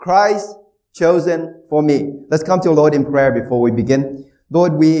Christ chosen for me. Let's come to the Lord in prayer before we begin.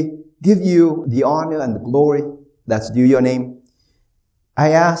 Lord, we give you the honor and the glory that's due your name. I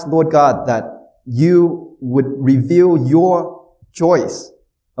ask, Lord God, that you would reveal your choice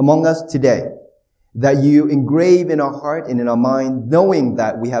among us today, that you engrave in our heart and in our mind, knowing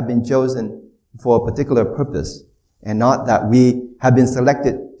that we have been chosen for a particular purpose, and not that we have been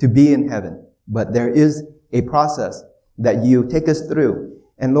selected to be in heaven, but there is a process that you take us through.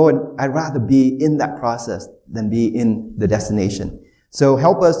 And Lord, I'd rather be in that process than be in the destination. So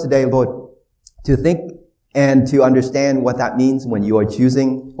help us today, Lord, to think and to understand what that means when you are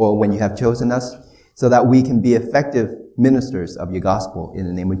choosing or when you have chosen us, so that we can be effective ministers of your gospel. In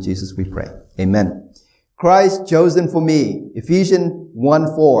the name of Jesus we pray. Amen. Christ chosen for me. Ephesians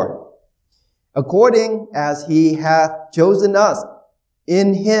 1:4. According as he hath chosen us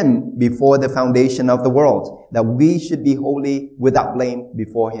in him before the foundation of the world, that we should be holy without blame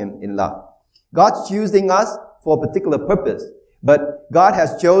before him in love. God's choosing us for a particular purpose, but God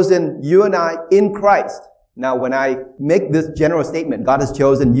has chosen you and I in Christ. Now, when I make this general statement, God has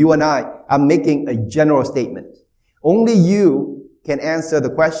chosen you and I'm making a general statement. Only you can answer the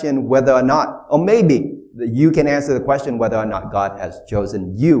question whether or not, or maybe you can answer the question whether or not God has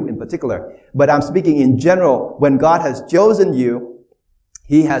chosen you in particular. But I'm speaking in general. When God has chosen you,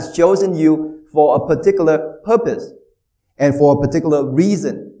 he has chosen you for a particular purpose and for a particular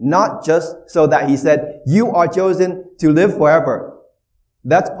reason, not just so that he said, you are chosen to live forever.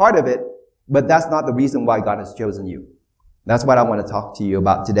 That's part of it, but that's not the reason why God has chosen you. That's what I want to talk to you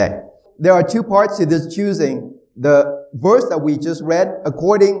about today. There are two parts to this choosing. The verse that we just read,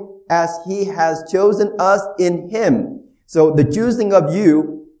 according as he has chosen us in him. So the choosing of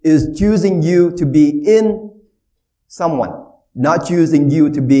you is choosing you to be in someone, not choosing you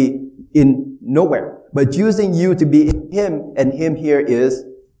to be in nowhere, but choosing you to be in him, and him here is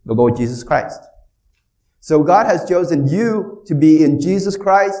the Lord Jesus Christ. So God has chosen you to be in Jesus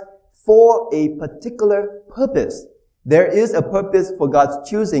Christ for a particular purpose. There is a purpose for God's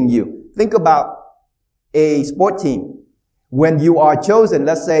choosing you. Think about a sport team. When you are chosen,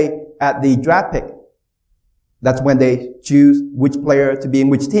 let's say at the draft pick, that's when they choose which player to be in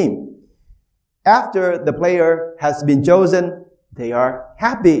which team. After the player has been chosen, they are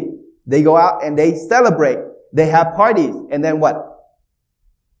happy. They go out and they celebrate. They have parties. And then what?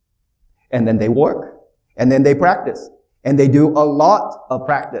 And then they work. And then they practice. And they do a lot of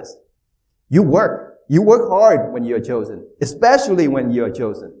practice. You work. You work hard when you're chosen, especially when you're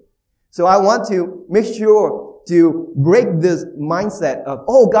chosen. So I want to make sure to break this mindset of,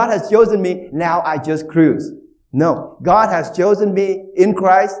 oh, God has chosen me, now I just cruise. No, God has chosen me in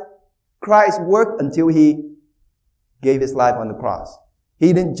Christ. Christ worked until he gave his life on the cross.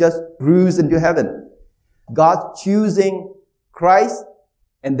 He didn't just cruise into heaven. God choosing Christ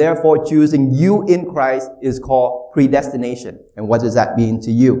and therefore choosing you in Christ is called predestination. And what does that mean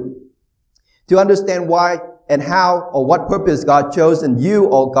to you? To understand why and how or what purpose God chosen you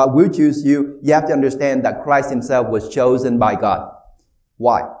or God will choose you, you have to understand that Christ himself was chosen by God.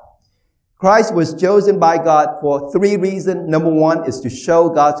 Why? Christ was chosen by God for three reasons. Number one is to show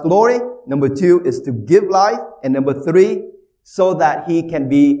God's glory. Number two is to give life. And number three, so that he can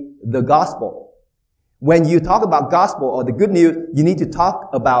be the gospel. When you talk about gospel or the good news, you need to talk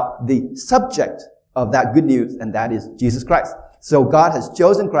about the subject of that good news, and that is Jesus Christ. So God has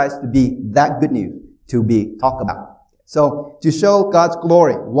chosen Christ to be that good news to be talked about. So, to show God's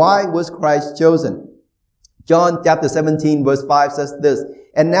glory, why was Christ chosen? John chapter 17 verse 5 says this,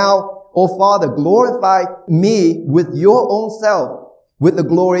 and now, O Father, glorify me with your own self, with the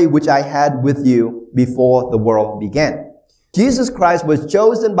glory which I had with you before the world began. Jesus Christ was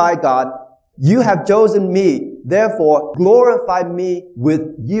chosen by God. You have chosen me, therefore glorify me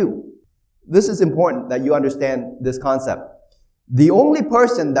with you. This is important that you understand this concept. The only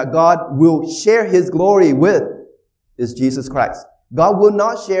person that God will share his glory with is Jesus Christ. God will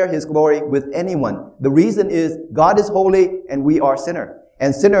not share his glory with anyone. The reason is God is holy and we are sinner.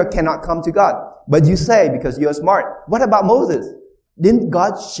 And sinner cannot come to God. But you say, because you're smart, what about Moses? Didn't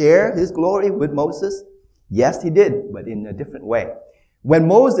God share his glory with Moses? Yes, he did, but in a different way. When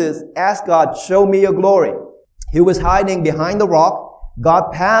Moses asked God, show me your glory, he was hiding behind the rock.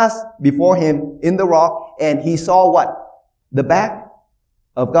 God passed before him in the rock and he saw what? The back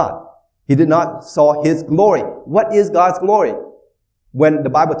of God. He did not saw his glory. What is God's glory? When the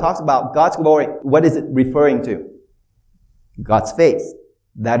Bible talks about God's glory, what is it referring to? God's face.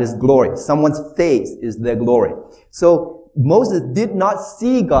 That is glory. Someone's face is their glory. So Moses did not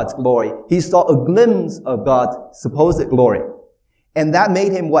see God's glory. He saw a glimpse of God's supposed glory. And that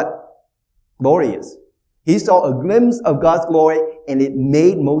made him what? Glorious. He saw a glimpse of God's glory, and it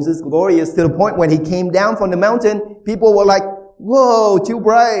made Moses glorious to the point when he came down from the mountain, people were like, whoa, too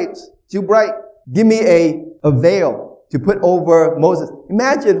bright, too bright. Give me a veil to put over Moses.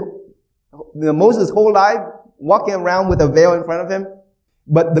 Imagine Moses' whole life walking around with a veil in front of him.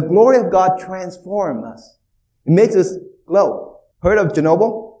 But the glory of God transforms us. It makes us glow. Heard of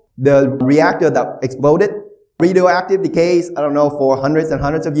Chernobyl? The reactor that exploded? Radioactive decays, I don't know, for hundreds and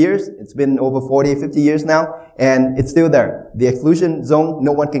hundreds of years. It's been over 40, 50 years now, and it's still there. The exclusion zone,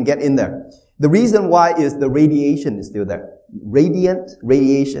 no one can get in there. The reason why is the radiation is still there. Radiant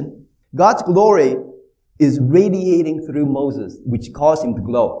radiation. God's glory is radiating through Moses, which caused him to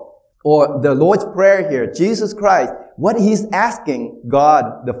glow. Or the Lord's Prayer here, Jesus Christ, what he's asking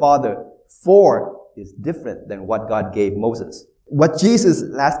God the Father for is different than what God gave Moses. What Jesus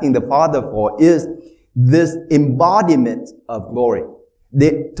is asking the Father for is this embodiment of glory.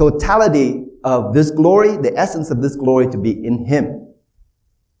 The totality of this glory, the essence of this glory to be in him.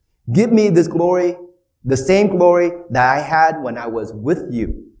 Give me this glory, the same glory that I had when I was with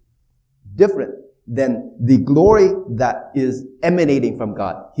you. Different than the glory that is emanating from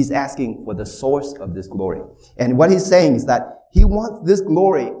God. He's asking for the source of this glory. And what he's saying is that he wants this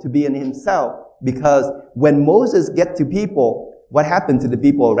glory to be in himself, because when Moses gets to people, what happened to the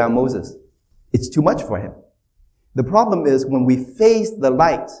people around Moses? It's too much for him. The problem is when we face the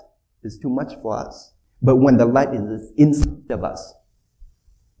light, it's too much for us. But when the light is inside of us,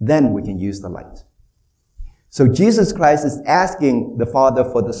 then we can use the light. So Jesus Christ is asking the Father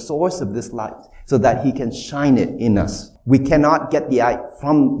for the source of this light so that he can shine it in us. We cannot get the light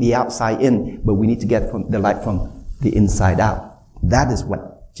from the outside in, but we need to get the light from the inside out. That is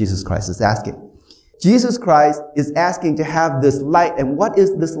what Jesus Christ is asking. Jesus Christ is asking to have this light. And what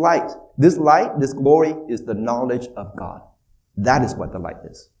is this light? This light, this glory, is the knowledge of God. That is what the light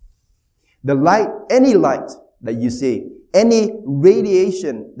is. The light, any light that you see, any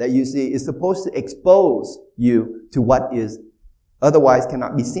radiation that you see is supposed to expose you to what is otherwise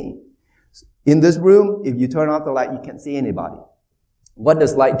cannot be seen. In this room, if you turn off the light, you can't see anybody. What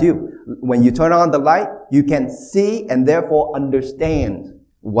does light do? When you turn on the light, you can see and therefore understand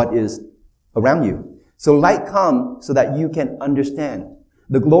what is around you. So light comes so that you can understand.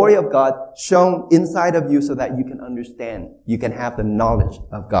 The glory of God shone inside of you so that you can understand. You can have the knowledge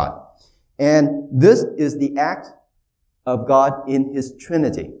of God. And this is the act of God in his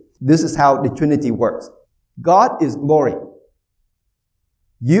Trinity. This is how the Trinity works. God is glory.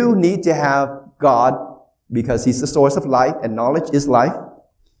 You need to have God because he's the source of life and knowledge is life.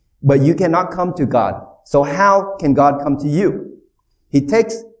 But you cannot come to God. So how can God come to you? He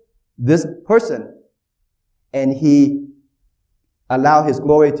takes this person and he allow his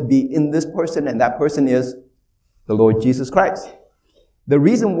glory to be in this person, and that person is the Lord Jesus Christ. The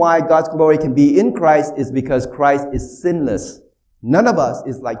reason why God's glory can be in Christ is because Christ is sinless. None of us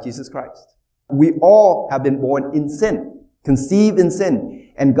is like Jesus Christ. We all have been born in sin, conceived in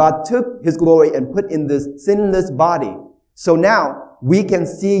sin, and God took his glory and put in this sinless body. So now we can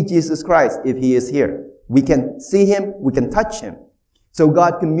see Jesus Christ if he is here. We can see him, we can touch him. So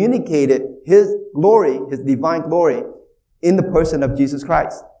God communicated his glory, his divine glory, in the person of Jesus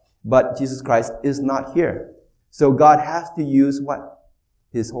Christ. But Jesus Christ is not here. So God has to use what?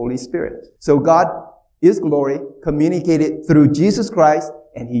 His Holy Spirit. So God is glory communicated through Jesus Christ,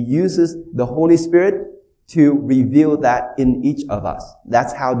 and he uses the Holy Spirit to reveal that in each of us.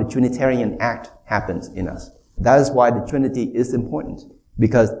 That's how the Trinitarian act happens in us. That is why the Trinity is important,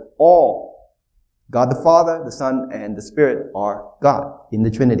 because all, God the Father, the Son, and the Spirit are God in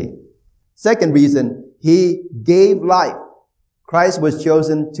the Trinity. Second reason, he gave life. Christ was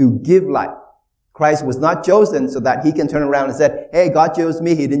chosen to give life. Christ was not chosen so that he can turn around and say, hey, God chose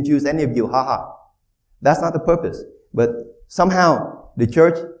me, he didn't choose any of you, haha. That's not the purpose. But somehow the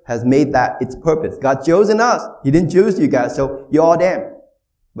church has made that its purpose. God chosen us, he didn't choose you guys, so you're all damned.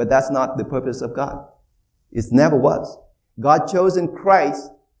 But that's not the purpose of God. It never was. God chosen Christ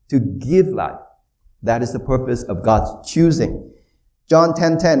to give life. That is the purpose of God's choosing. John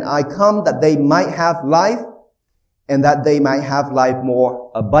 10:10, I come that they might have life, and that they might have life more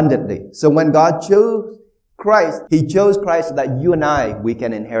abundantly. So when God chose Christ, he chose Christ so that you and I, we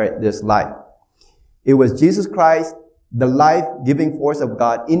can inherit this life. It was Jesus Christ, the life-giving force of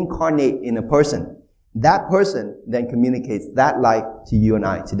God, incarnate in a person. That person then communicates that life to you and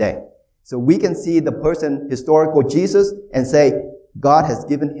I today. So we can see the person, historical Jesus, and say, God has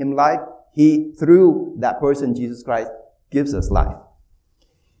given him life. He, through that person, Jesus Christ, gives us life.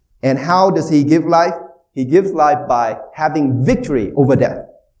 And how does he give life? He gives life by having victory over death.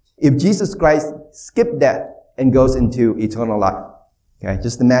 If Jesus Christ skipped death and goes into eternal life, okay,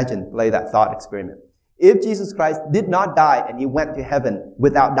 just imagine, play that thought experiment. If Jesus Christ did not die and he went to heaven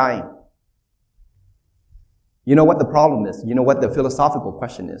without dying, you know what the problem is? You know what the philosophical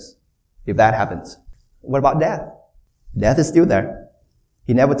question is if that happens? What about death? Death is still there.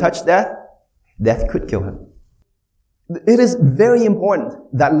 He never touched death. Death could kill him. It is very important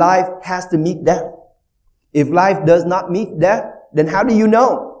that life has to meet death. If life does not meet death, then how do you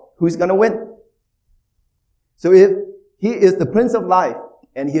know who's going to win? So if he is the Prince of Life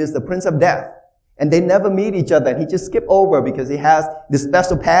and he is the Prince of Death, and they never meet each other, and he just skip over because he has this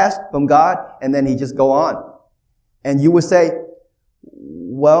special pass from God, and then he just go on. And you would say,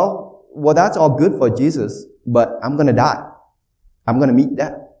 well, that's all good for Jesus, but I'm going to die. I'm going to meet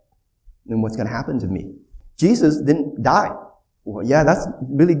death. Then what's going to happen to me? Jesus didn't die. Well, yeah, that's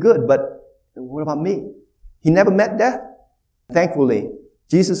really good, but what about me? He never met death. Thankfully,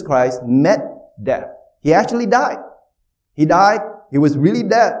 Jesus Christ met death. He actually died. He died. He was really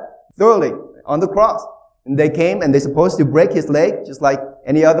dead, thoroughly, on the cross. And they came and they're supposed to break his leg, just like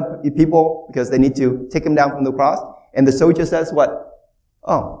any other people, because they need to take him down from the cross. And the soldier says what?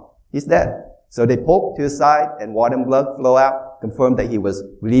 Oh, he's dead. So they poked to his side and water and blood flow out, confirmed that he was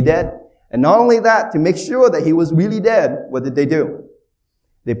really dead. And not only that, to make sure that he was really dead, what did they do?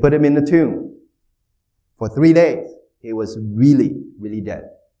 They put him in the tomb. For 3 days, he was really, really dead.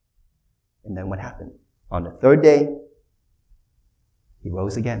 And then what happened? On the third day, he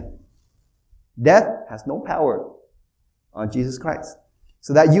rose again. Death has no power on Jesus Christ.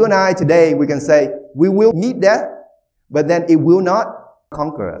 So that you and I today, we can say, we will meet death, but then it will not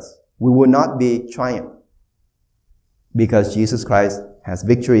conquer us. We will not be triumphed. Because Jesus Christ has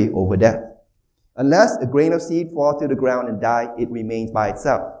victory over death. Unless a grain of seed falls to the ground and die, it remains by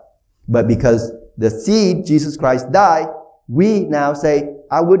itself. But because the seed, Jesus Christ, died, we now say,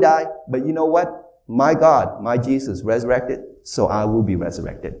 I will die, but you know what? My God, my Jesus resurrected, so I will be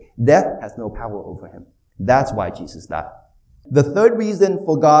resurrected. Death has no power over him. That's why Jesus died. The third reason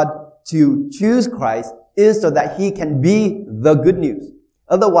for God to choose Christ is so that he can be the good news.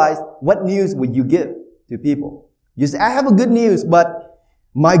 Otherwise, what news would you give to people? You say, I have a good news, but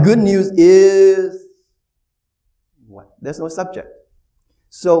my good news is what? There's no subject.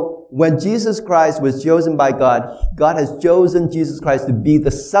 So when Jesus Christ was chosen by God, God has chosen Jesus Christ to be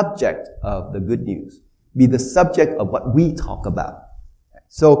the subject of the good news, be the subject of what we talk about.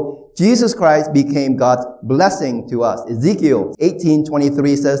 So Jesus Christ became God's blessing to us. Ezekiel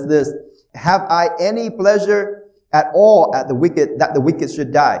 18:23 says this, have I any pleasure at all at the wicked, that the wicked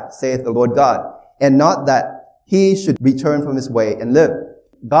should die, saith the Lord God, and not that he should return from his way and live.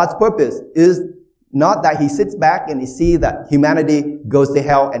 God's purpose is not that he sits back and he sees that humanity goes to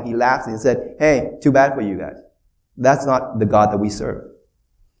hell and he laughs and said, hey, too bad for you guys. That's not the God that we serve.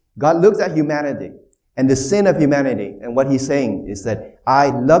 God looks at humanity and the sin of humanity, and what he's saying is that I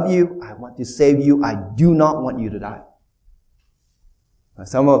love you, I want to save you, I do not want you to die.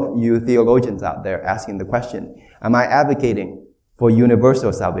 Some of you theologians out there asking the question, am I advocating for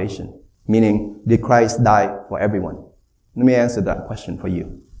universal salvation? Meaning, did Christ die for everyone? Let me answer that question for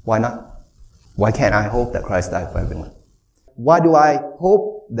you. Why not? Why can't I hope that Christ died for everyone? Why do I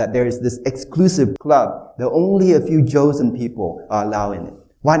hope that there is this exclusive club that only a few chosen people are allowed in it?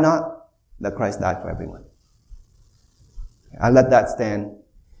 Why not that Christ died for everyone? I let that stand.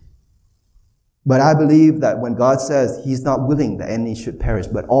 But I believe that when God says he's not willing that any should perish,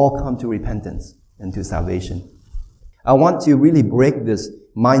 but all come to repentance and to salvation, I want to really break this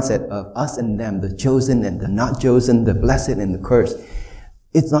mindset of us and them, the chosen and the not chosen, the blessed and the cursed.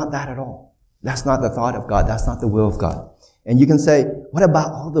 It's not that at all. That's not the thought of God. That's not the will of God. And you can say, what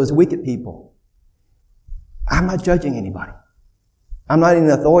about all those wicked people? I'm not judging anybody. I'm not in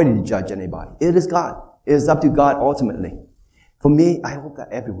authority to judge anybody. It is God. It is up to God ultimately. For me, I hope that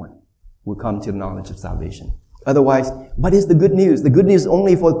everyone will come to the knowledge of salvation. Otherwise, what is the good news? The good news is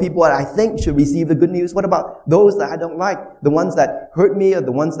only for the people that I think should receive the good news. What about those that I don't like? The ones that hurt me or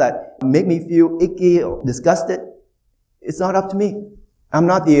the ones that make me feel icky or disgusted? It's not up to me. I'm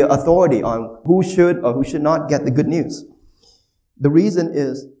not the authority on who should or who should not get the good news. The reason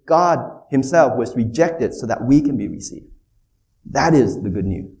is God himself was rejected so that we can be received. That is the good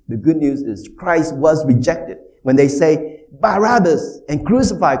news. The good news is Christ was rejected. When they say Barabbas and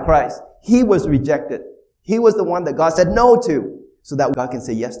crucify Christ, he was rejected. He was the one that God said no to so that God can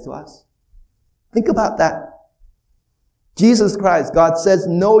say yes to us. Think about that. Jesus Christ, God says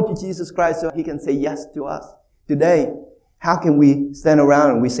no to Jesus Christ so he can say yes to us. Today, how can we stand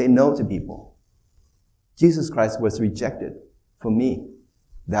around and we say no to people? Jesus Christ was rejected for me,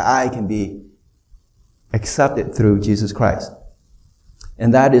 that I can be accepted through Jesus Christ.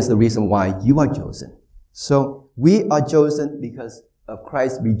 And that is the reason why you are chosen. So we are chosen because of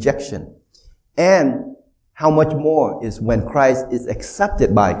Christ's rejection. And how much more is when Christ is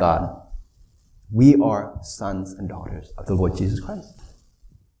accepted by God? We are sons and daughters of the Lord Jesus Christ.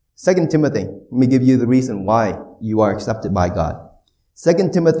 2 Timothy, let me give you the reason why you are accepted by God. 2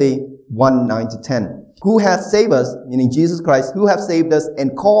 Timothy 1, 9 to 10. Who has saved us, meaning Jesus Christ, who have saved us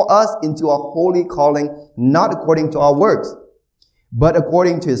and called us into a holy calling, not according to our works, but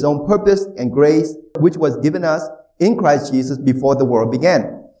according to his own purpose and grace, which was given us in Christ Jesus before the world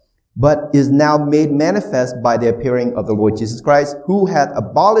began, but is now made manifest by the appearing of the Lord Jesus Christ, who hath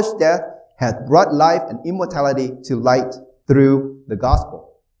abolished death, hath brought life and immortality to light through the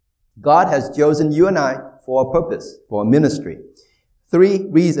gospel. God has chosen you and I for a purpose, for a ministry. 3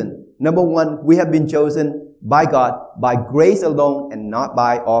 reasons. Number 1, we have been chosen by God by grace alone and not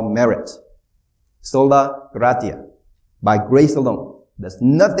by our merit. Sola gratia. By grace alone. There's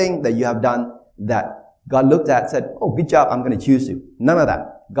nothing that you have done that God looked at and said, oh, good job, I'm going to choose you. None of that.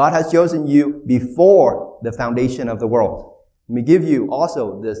 God has chosen you before the foundation of the world. Let me give you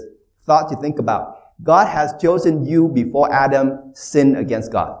also this thought to think about. God has chosen you before Adam sinned against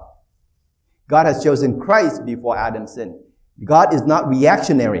God. God has chosen Christ before Adam sinned. God is not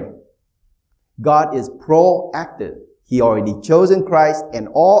reactionary. God is proactive. He already chosen Christ and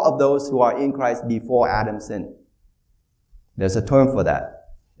all of those who are in Christ before Adam sinned. There's a term for that.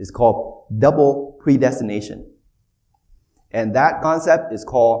 It's called double predestination. And that concept is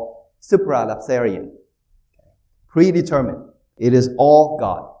called supralapsarian. Predetermined. It is all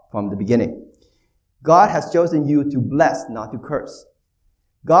God from the beginning. God has chosen you to bless, not to curse.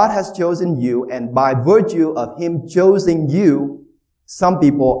 God has chosen you, and by virtue of him choosing you, some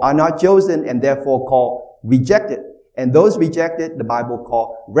people are not chosen and therefore called rejected. And those rejected, the Bible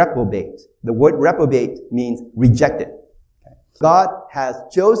calls reprobate. The word reprobate means rejected. God has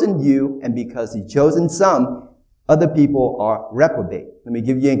chosen you, and because he chosen some, other people are reprobate. Let me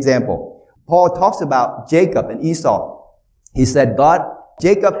give you an example. Paul talks about Jacob and Esau. He said,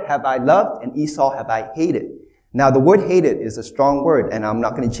 Jacob have I loved, and Esau have I hated. Now, the word hated is a strong word, and I'm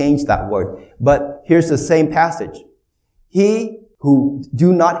not going to change that word. But here's the same passage. He who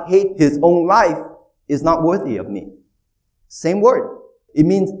do not hate his own life is not worthy of me. Same word. It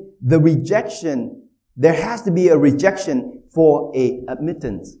means the rejection. There has to be a rejection for a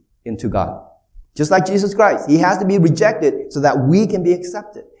admittance into God. Just like Jesus Christ. He has to be rejected so that we can be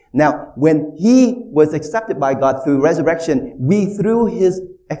accepted. Now, when he was accepted by God through resurrection, we, through his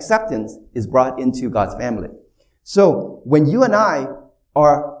acceptance, is brought into God's family. So, when you and I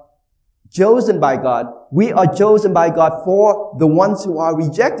are chosen by God, we are chosen by God for the ones who are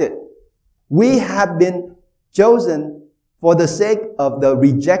rejected. We have been chosen for the sake of the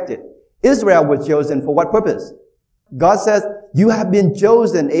rejected. Israel was chosen for what purpose? God says, you have been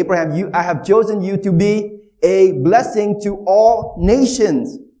chosen, Abraham, I have chosen you to be a blessing to all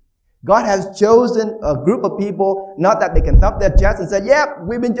nations. God has chosen a group of people, not that they can thump their chest and say, yep,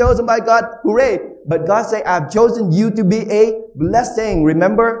 we've been chosen by God, hooray. But God said, I've chosen you to be a blessing.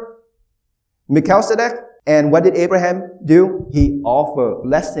 Remember Melchizedek? And what did Abraham do? He offered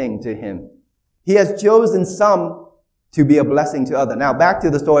blessing to him. He has chosen some to be a blessing to others. Now back to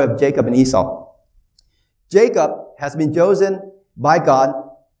the story of Jacob and Esau. Jacob has been chosen by God.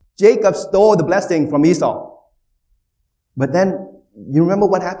 Jacob stole the blessing from Esau. But then, you remember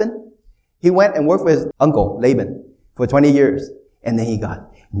what happened? He went and worked for his uncle, Laban, for 20 years. And then he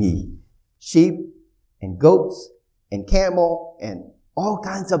got sheep and goats and camel and all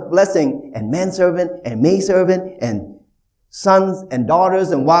kinds of blessing and manservant and maidservant and sons and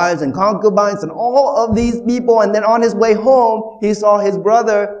daughters and wives and concubines and all of these people. And then on his way home, he saw his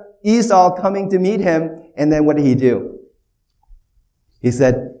brother Esau coming to meet him. And then what did he do? He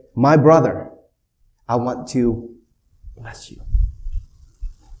said, my brother, I want to bless you.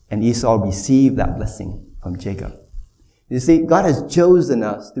 And Esau received that blessing from Jacob. You see, God has chosen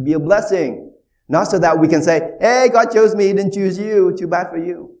us to be a blessing. Not so that we can say, hey, God chose me, he didn't choose you, too bad for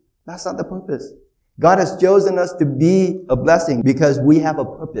you. That's not the purpose. God has chosen us to be a blessing because we have a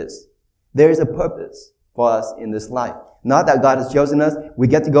purpose. There is a purpose for us in this life. Not that God has chosen us, we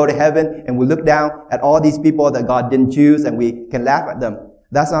get to go to heaven and we look down at all these people that God didn't choose and we can laugh at them.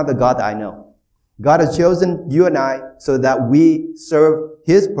 That's not the God that I know. God has chosen you and I so that we serve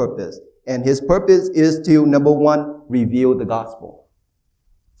his purpose. And his purpose is to, number 1, reveal the gospel.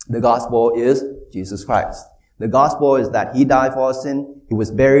 The gospel is Jesus Christ. The gospel is that he died for our sin, he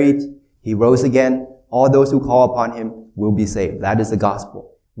was buried, he rose again. All those who call upon him will be saved. That is the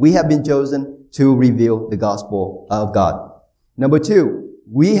gospel. We have been chosen to reveal the gospel of God. Number 2,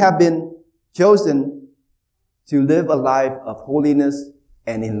 we have been chosen to live a life of holiness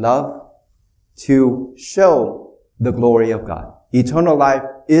and in love to show the glory of God. Eternal life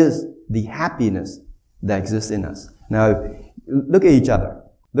is the happiness that exists in us. Now, look at each other.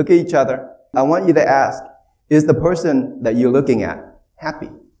 Look at each other. I want you to ask, is the person that you're looking at happy?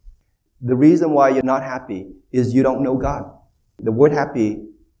 The reason why you're not happy is you don't know God. The word happy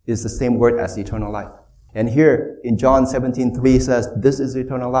is the same word as eternal life. And here in John 17:3 says, this is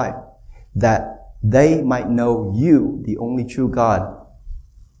eternal life, that they might know you, the only true God,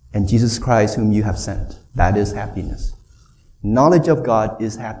 and Jesus Christ whom you have sent. That is happiness. Knowledge of God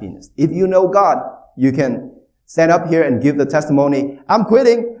is happiness. If you know God, you can stand up here and give the testimony, I'm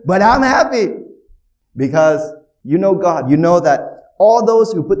quitting, but I'm happy. Because you know God. You know that all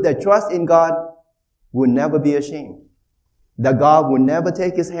those who put their trust in God will never be ashamed. That God will never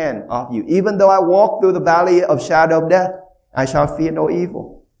take his hand off you. Even though I walk through the valley of shadow of death, I shall fear no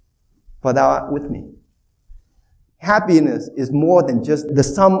evil, for thou art with me. Happiness is more than just the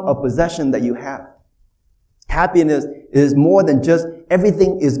sum of possession that you have. Happiness is more than just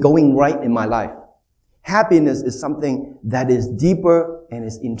everything is going right in my life. Happiness is something that is deeper and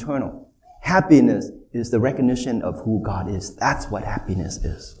is internal. Happiness is the recognition of who God is. That's what happiness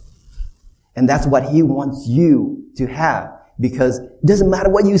is. And that's what he wants you to have, because it doesn't matter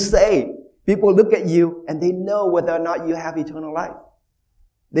what you say. People look at you and they know whether or not you have eternal life.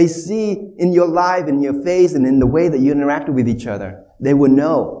 They see in your life, in your face, and in the way that you interact with each other. They will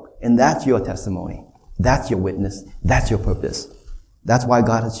know. And that's your testimony. That's your witness. That's your purpose. That's why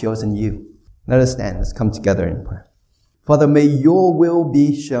God has chosen you. Let us stand. Let's come together in prayer. Father, may your will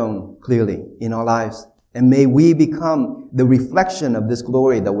be shown clearly in our lives. And may we become the reflection of this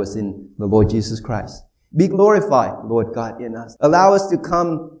glory that was in the Lord Jesus Christ. Be glorified, Lord God, in us. Allow us to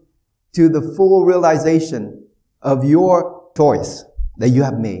come to the full realization of your choice that you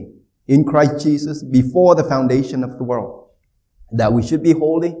have made in Christ Jesus before the foundation of the world. That we should be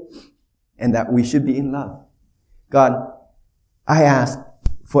holy and that we should be in love. God, I ask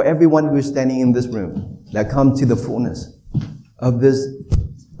for everyone who is standing in this room that come to the fullness of this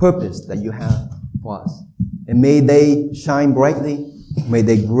purpose that you have for us. And may they shine brightly, may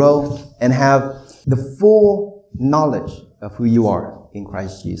they grow and have the full knowledge of who you are in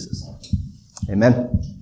Christ Jesus. Amen.